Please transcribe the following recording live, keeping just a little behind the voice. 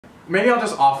Maybe I'll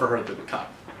just offer her the cup.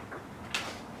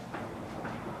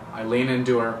 I lean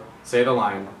into her, say the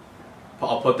line.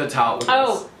 I'll put the towel.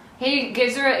 Oh, he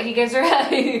gives her a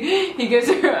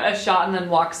shot and then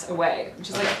walks away. And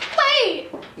she's like,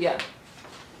 wait! Yeah.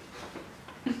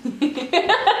 You're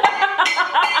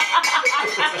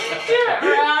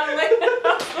rattling.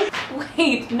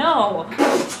 Wait, no.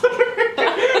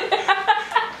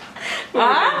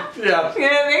 Huh? Yeah. You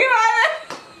gonna think about it?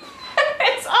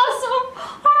 It's also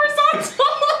horizontal.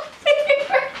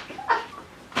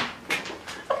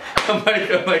 I'm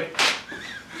like,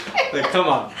 come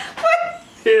on.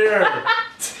 Here.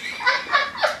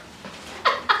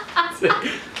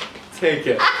 Take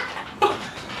it.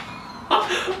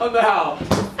 Oh no.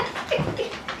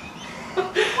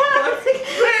 That's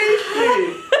crazy.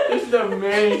 This is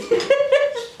amazing.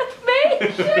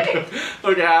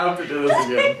 Okay, I have to do this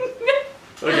again.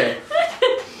 Okay.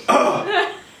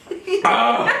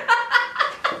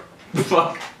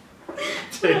 Fuck.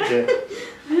 Take it.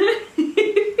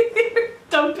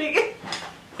 Dumping it.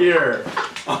 Here.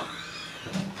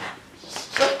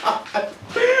 Shut up.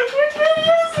 Which one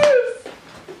is this?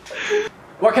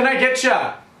 What can I get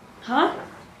ya? Huh?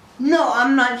 No,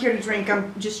 I'm not here to drink.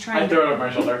 I'm just trying I to. throw it over my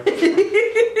shoulder.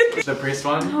 The priest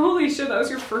one? Holy shit, that was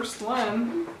your first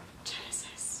one.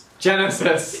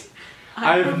 Genesis.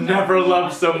 I've never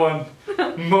loved someone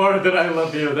more than I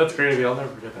love you. That's crazy. I'll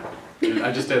never forget that.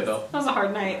 I just did though. That was a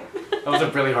hard night. That was a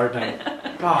really hard night.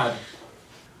 God.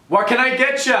 What can I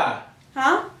get ya?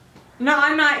 Huh? No,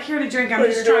 I'm not here to drink. I'm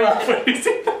just trying to. What do you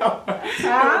say that? It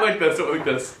went like this. It went like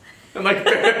this. And like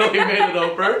barely made it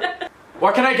over.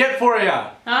 What can I get for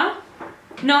ya? Huh?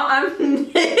 No, I'm.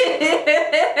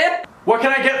 What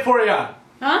can I get for ya?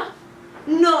 Huh?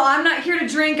 No, I'm not here to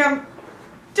drink. I'm.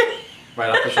 Right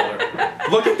off the shoulder.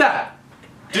 Look at that.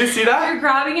 Do you see that? You're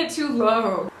grabbing it too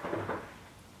low.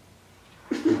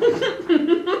 This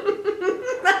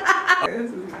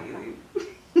is easy.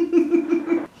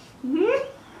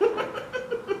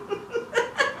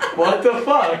 What the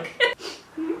fuck?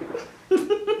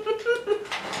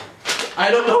 I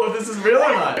don't know if this is real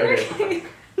or not. Okay.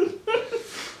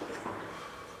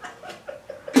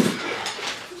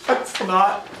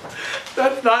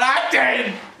 That's not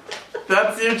acting!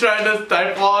 That's you trying to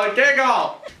stifle a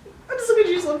giggle! Just look at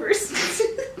your slippers.